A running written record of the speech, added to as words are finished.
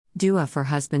Dua for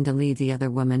husband to leave the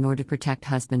other woman or to protect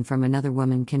husband from another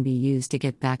woman can be used to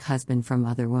get back husband from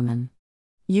other woman.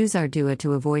 Use our dua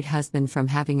to avoid husband from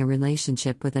having a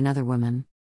relationship with another woman.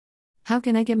 How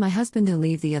can I get my husband to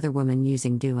leave the other woman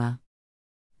using dua?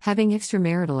 Having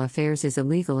extramarital affairs is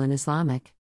illegal in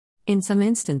Islamic. In some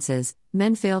instances,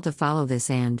 men fail to follow this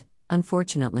and,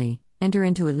 unfortunately, enter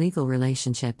into illegal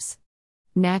relationships.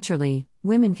 Naturally,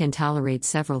 women can tolerate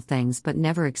several things but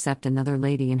never accept another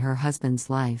lady in her husband's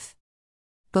life.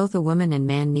 Both a woman and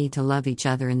man need to love each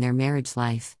other in their marriage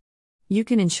life. You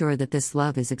can ensure that this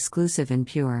love is exclusive and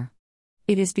pure.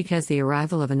 It is because the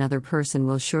arrival of another person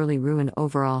will surely ruin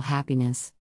overall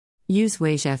happiness. Use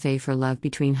wajfa for love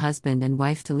between husband and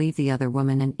wife to leave the other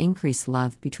woman and increase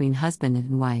love between husband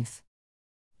and wife.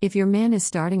 If your man is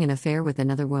starting an affair with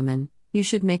another woman, you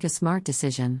should make a smart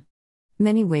decision.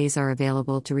 Many ways are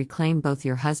available to reclaim both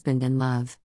your husband and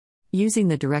love. Using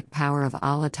the direct power of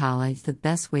Allah Ta'ala is the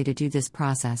best way to do this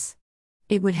process.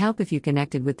 It would help if you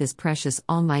connected with this precious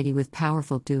Almighty with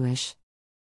powerful du'as.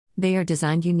 They are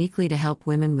designed uniquely to help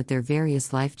women with their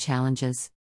various life challenges.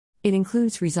 It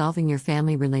includes resolving your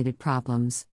family-related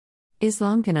problems.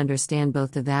 Islam can understand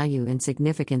both the value and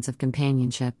significance of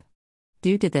companionship.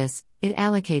 Due to this, it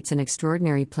allocates an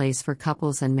extraordinary place for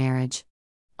couples and marriage.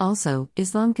 Also,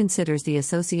 Islam considers the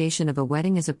association of a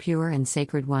wedding as a pure and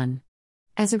sacred one.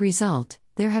 As a result,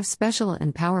 there have special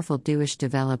and powerful du'as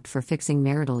developed for fixing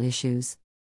marital issues.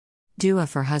 Dua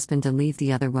for husband to leave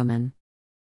the other woman.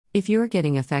 If you are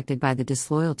getting affected by the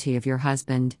disloyalty of your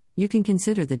husband, you can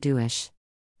consider the du'as.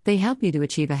 They help you to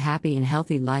achieve a happy and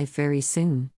healthy life very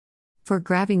soon. For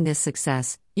grabbing this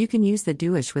success, you can use the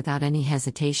du'as without any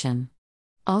hesitation.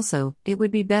 Also, it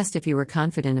would be best if you were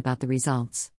confident about the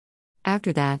results.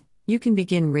 After that, you can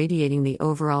begin radiating the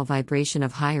overall vibration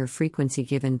of higher frequency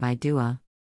given by dua.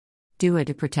 Dua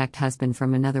to protect husband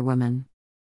from another woman.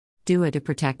 Dua to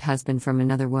protect husband from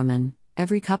another woman.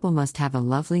 Every couple must have a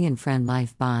lovely and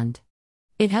friend-life bond.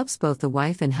 It helps both the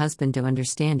wife and husband to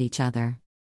understand each other.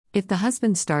 If the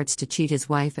husband starts to cheat his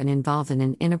wife and involve in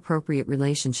an inappropriate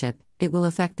relationship, it will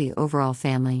affect the overall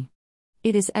family.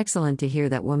 It is excellent to hear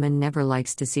that woman never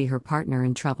likes to see her partner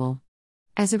in trouble.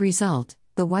 As a result,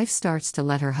 the wife starts to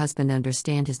let her husband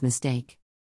understand his mistake.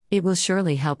 It will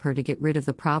surely help her to get rid of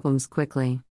the problems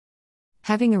quickly.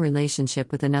 Having a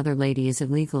relationship with another lady is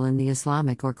illegal in the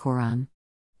Islamic or Quran.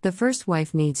 The first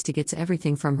wife needs to get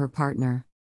everything from her partner.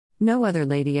 No other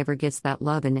lady ever gets that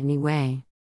love in any way.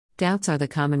 Doubts are the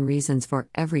common reasons for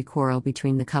every quarrel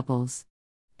between the couples.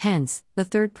 Hence, the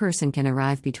third person can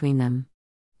arrive between them.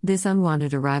 This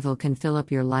unwanted arrival can fill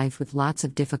up your life with lots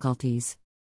of difficulties.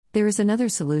 There is another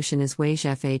solution is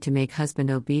wajfa to make husband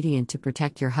obedient to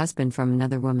protect your husband from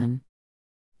another woman.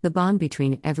 The bond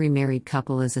between every married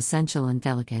couple is essential and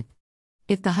delicate.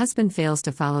 If the husband fails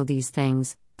to follow these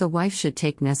things, the wife should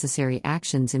take necessary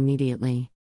actions immediately.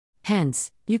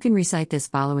 Hence, you can recite this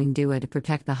following dua to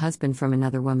protect the husband from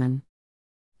another woman.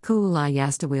 Ku'la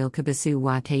yastawil kabisu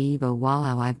wa tayyiba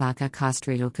walau ibaka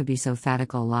kastradal kabiso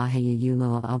fatakal la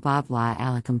hayayulul albab la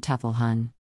alakum tufalhun.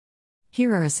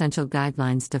 Here are essential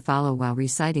guidelines to follow while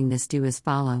reciting this dua as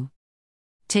follow.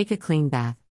 Take a clean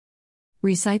bath.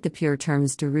 Recite the pure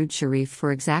terms Durood Sharif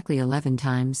for exactly 11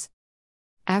 times.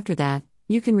 After that,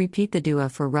 you can repeat the dua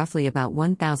for roughly about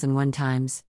 1001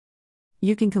 times.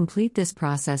 You can complete this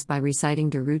process by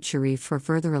reciting Durood Sharif for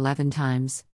further 11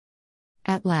 times.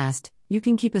 At last, you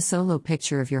can keep a solo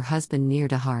picture of your husband near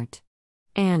to heart.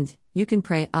 And, you can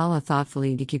pray Allah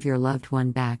thoughtfully to give your loved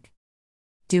one back.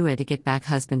 Dua to get back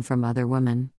husband from other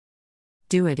woman.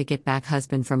 Dua to get back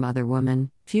husband from other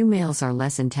woman. Few males are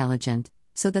less intelligent,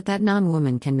 so that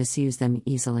non-woman can misuse them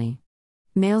easily.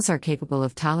 Males are capable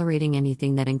of tolerating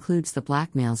anything that includes the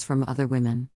blackmails from other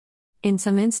women. In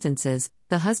some instances,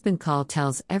 the husband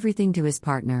tells everything to his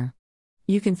partner.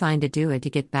 You can find a dua to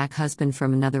get back husband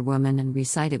from another woman and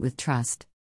recite it with trust.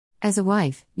 As a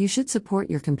wife, you should support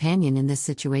your companion in this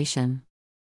situation.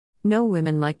 No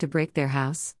women like to break their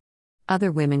house.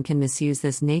 Other women can misuse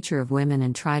this nature of women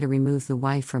and try to remove the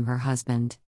wife from her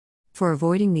husband. For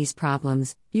avoiding these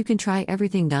problems, you can try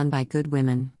everything done by good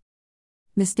women.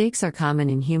 Mistakes are common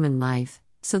in human life,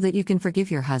 so that you can forgive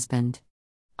your husband.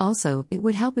 Also, it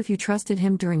would help if you trusted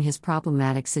him during his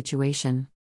problematic situation.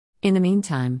 In the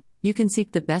meantime, you can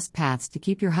seek the best paths to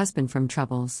keep your husband from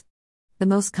troubles. The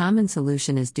most common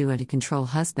solution is dua to control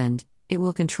husband. It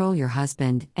will control your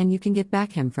husband, and you can get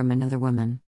back him from another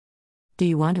woman. Do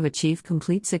you want to achieve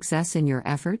complete success in your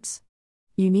efforts?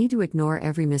 You need to ignore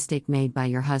every mistake made by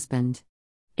your husband.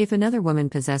 If another woman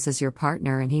possesses your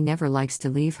partner and he never likes to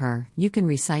leave her, you can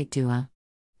recite dua.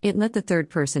 It let the third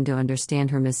person to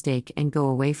understand her mistake and go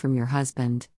away from your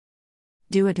husband.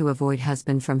 Dua to avoid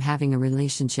husband from having a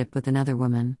relationship with another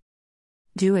woman.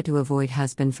 Dua to avoid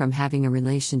husband from having a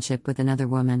relationship with another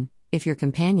woman. If your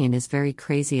companion is very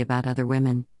crazy about other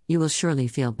women, you will surely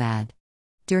feel bad.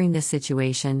 During this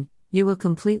situation, you will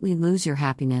completely lose your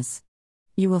happiness.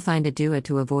 You will find a dua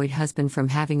to avoid husband from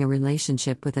having a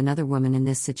relationship with another woman in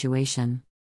this situation.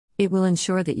 It will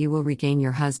ensure that you will regain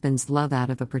your husband's love out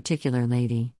of a particular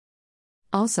lady.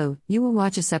 Also, you will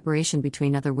watch a separation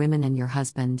between other women and your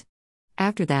husband.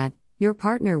 After that, your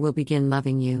partner will begin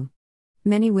loving you.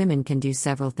 Many women can do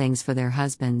several things for their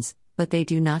husbands, but they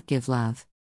do not give love.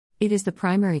 It is the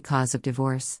primary cause of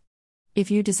divorce. If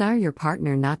you desire your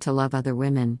partner not to love other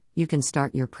women, you can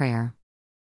start your prayer.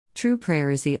 True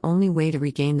prayer is the only way to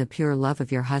regain the pure love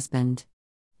of your husband.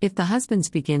 If the husbands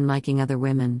begin liking other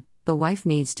women, the wife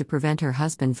needs to prevent her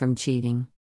husband from cheating.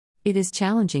 It is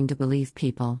challenging to believe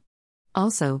people.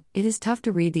 Also, it is tough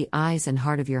to read the eyes and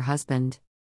heart of your husband.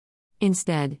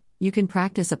 Instead, you can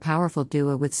practice a powerful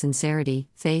dua with sincerity,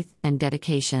 faith, and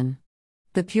dedication.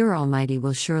 The pure Almighty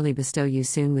will surely bestow you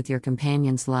soon with your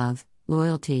companion's love,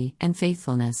 loyalty, and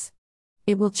faithfulness.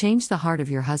 It will change the heart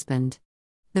of your husband.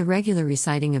 The regular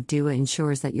reciting of dua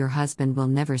ensures that your husband will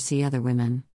never see other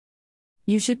women.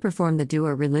 You should perform the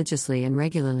dua religiously and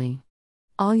regularly.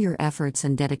 All your efforts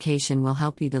and dedication will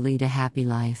help you to lead a happy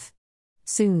life.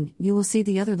 Soon, you will see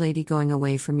the other lady going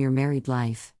away from your married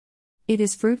life. It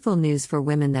is fruitful news for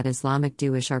women that Islamic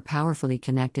duas are powerfully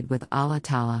connected with Allah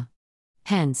Ta'ala.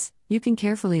 Hence, you can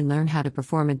carefully learn how to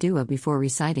perform a dua before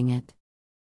reciting it.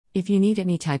 If you need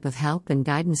any type of help and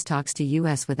guidance, talks to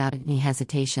us without any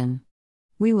hesitation.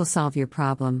 We will solve your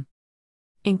problem.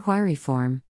 Inquiry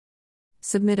form.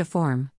 Submit a form.